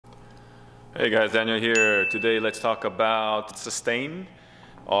Hey guys, Daniel here. Today let's talk about sustain,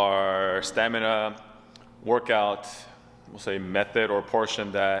 our stamina workout, we'll say method or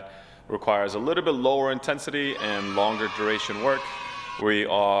portion that requires a little bit lower intensity and longer duration work. We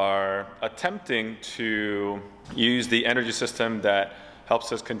are attempting to use the energy system that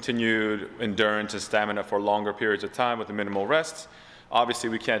helps us continue endurance and stamina for longer periods of time with a minimal rest. Obviously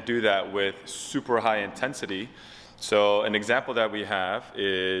we can't do that with super high intensity. So an example that we have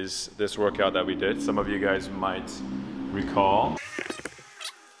is this workout that we did. Some of you guys might recall.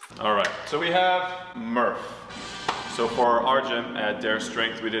 All right, so we have MURPH. So for our gym at Dare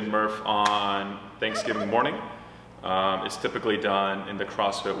Strength, we did MURPH on Thanksgiving morning. It's typically done in the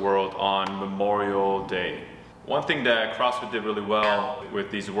CrossFit world on Memorial Day. One thing that CrossFit did really well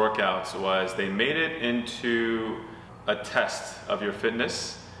with these workouts was they made it into a test of your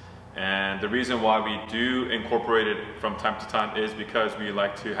fitness. And the reason why we do incorporate it from time to time is because we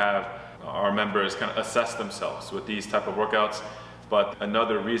like to have our members kind of assess themselves with these type of workouts. But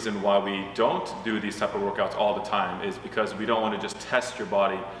another reason why we don't do these type of workouts all the time is because we don't want to just test your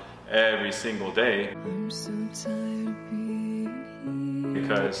body every single day. I'm so tired of being here.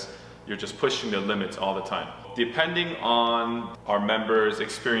 Because you're just pushing the limits all the time. Depending on our members'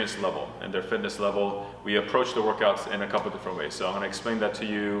 experience level and their fitness level, we approach the workouts in a couple different ways. So I'm going to explain that to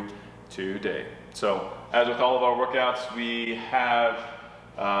you today. So as with all of our workouts, we have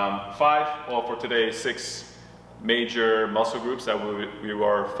for today, 6 major muscle groups that we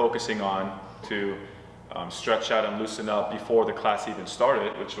are focusing on to stretch out and loosen up before the class even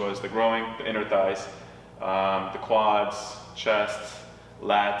started, which was the groin, the inner thighs, the quads, chest,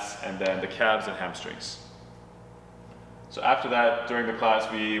 lats, and then the calves and hamstrings. So after that, during the class,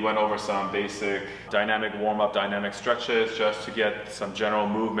 we went over some basic dynamic warm-up, dynamic stretches, just to get some general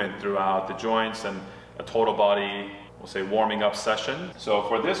movement throughout the joints and a total body, we'll say, warming up session. So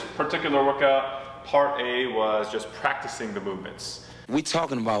for this particular workout, part A was just practicing the movements. We're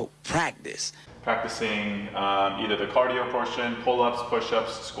talking about practice. Practicing either the cardio portion, pull-ups,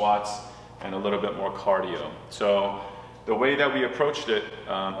 push-ups, squats, and a little bit more cardio. So the way that we approached it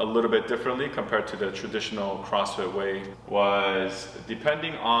a little bit differently compared to the traditional CrossFit way was,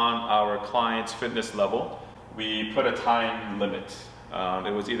 depending on our client's fitness level, we put a time limit.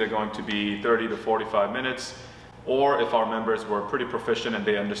 It was either going to be 30 to 45 minutes, or if our members were pretty proficient and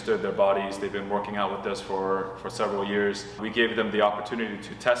they understood their bodies, they've been working out with us for several years, we gave them the opportunity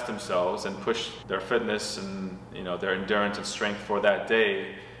to test themselves and push their fitness and their endurance and strength for that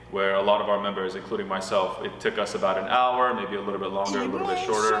day, where a lot of our members, including myself, it took us about an hour, maybe a little bit longer, a little bit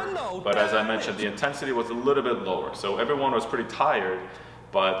shorter. But as I mentioned, the intensity was a little bit lower. So everyone was pretty tired,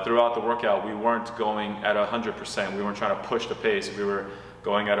 but throughout the workout, we weren't going at 100%. We weren't trying to push the pace. We were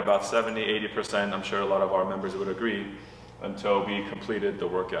going at about 70, 80%. I'm sure a lot of our members would agree, until we completed the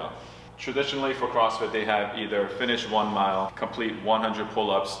workout. Traditionally for CrossFit, they have either finish 1 mile, complete 100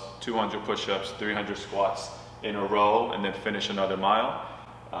 pull-ups, 200 push-ups, 300 squats in a row, and then finish another mile.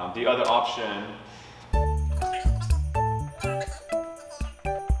 The other option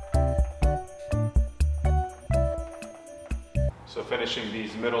so finishing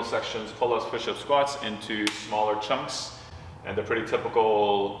these middle sections, pull-ups, push-ups, squats, into smaller chunks, and the pretty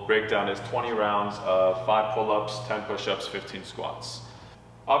typical breakdown is 20 rounds of 5 pull-ups, 10 push-ups, 15 squats.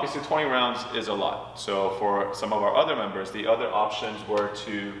 Obviously 20 rounds is a lot, so for some of our other members, the other options were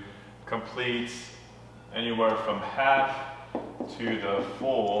to complete anywhere from half to the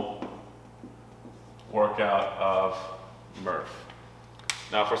full workout of MURPH.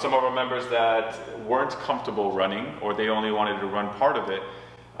 Now for some of our members that weren't comfortable running, or they only wanted to run part of it,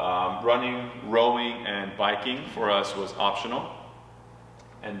 running, rowing, and biking for us was optional.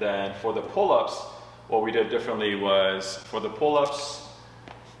 And then for the pull-ups, what we did differently was, for the pull-ups,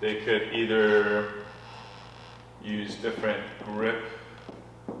 they could either use different grip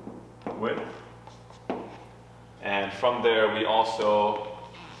width, and from there we also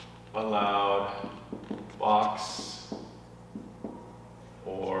allowed box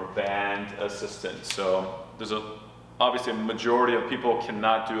or band assistance. So there's obviously a majority of people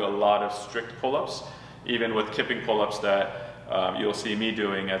cannot do a lot of strict pull-ups, even with kipping pull-ups that you'll see me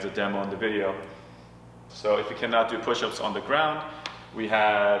doing as a demo in the video. So if you cannot do push-ups on the ground, we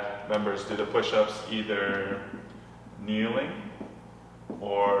had members do the push-ups either kneeling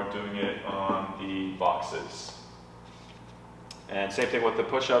or doing it on the boxes. And same thing with the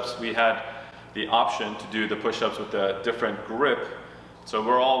push-ups, we had the option to do the push-ups with a different grip. So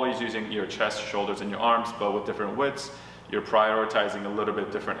we're always using your chest, shoulders, and your arms, but with different widths, you're prioritizing a little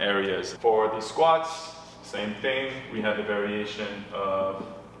bit different areas. For the squats, same thing, we had the variation of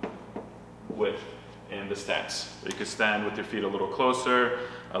width in the stance. So you could stand with your feet a little closer,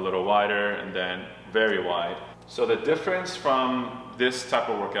 a little wider, and then very wide. So the difference from this type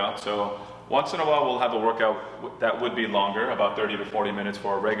of workout, so once in a while we'll have a workout that would be longer, about 30 to 40 minutes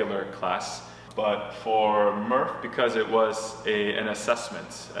for a regular class. But for MURPH, because it was an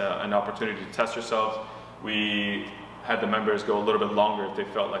assessment, an opportunity to test yourselves, we had the members go a little bit longer if they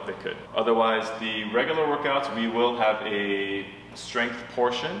felt like they could. Otherwise, the regular workouts, we will have a strength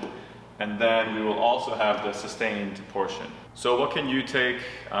portion, and then we will also have the sustained portion. So what can you take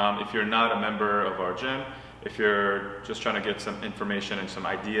if you're not a member of our gym? If you're just trying to get some information and some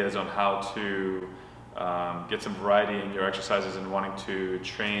ideas on how to get some variety in your exercises and wanting to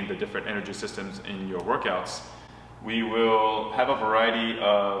train the different energy systems in your workouts, we will have a variety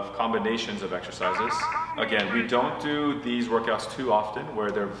of combinations of exercises. Again, we don't do these workouts too often where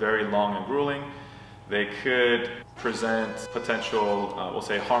they're very long and grueling. They could present potential, we'll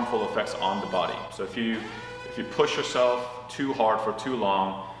say, harmful effects on the body. So if you push yourself too hard for too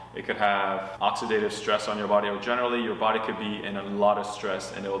long, it could have oxidative stress on your body, or generally your body could be in a lot of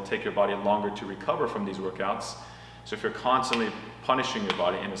stress and it will take your body longer to recover from these workouts. So if you're constantly punishing your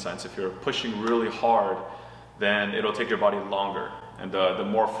body, in a sense, if you're pushing really hard, then it'll take your body longer. And the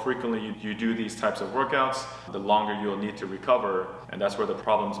more frequently you do these types of workouts, the longer you'll need to recover, and that's where the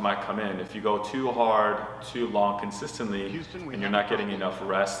problems might come in. If you go too hard, too long consistently, and you're not getting enough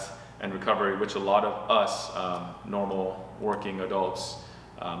rest and recovery, which a lot of us normal working adults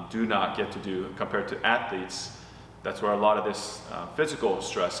do not get to do compared to athletes, that's where a lot of this physical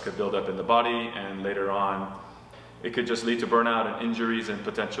stress could build up in the body, and later on it could just lead to burnout and injuries and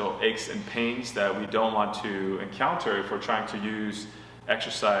potential aches and pains that we don't want to encounter if we're trying to use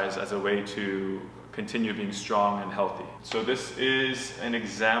exercise as a way to continue being strong and healthy. So this is an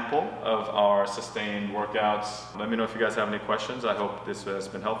example of our sustained workouts. Let me know if you guys have any questions. I hope this has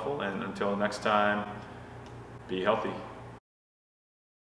been helpful, and until next time, be healthy.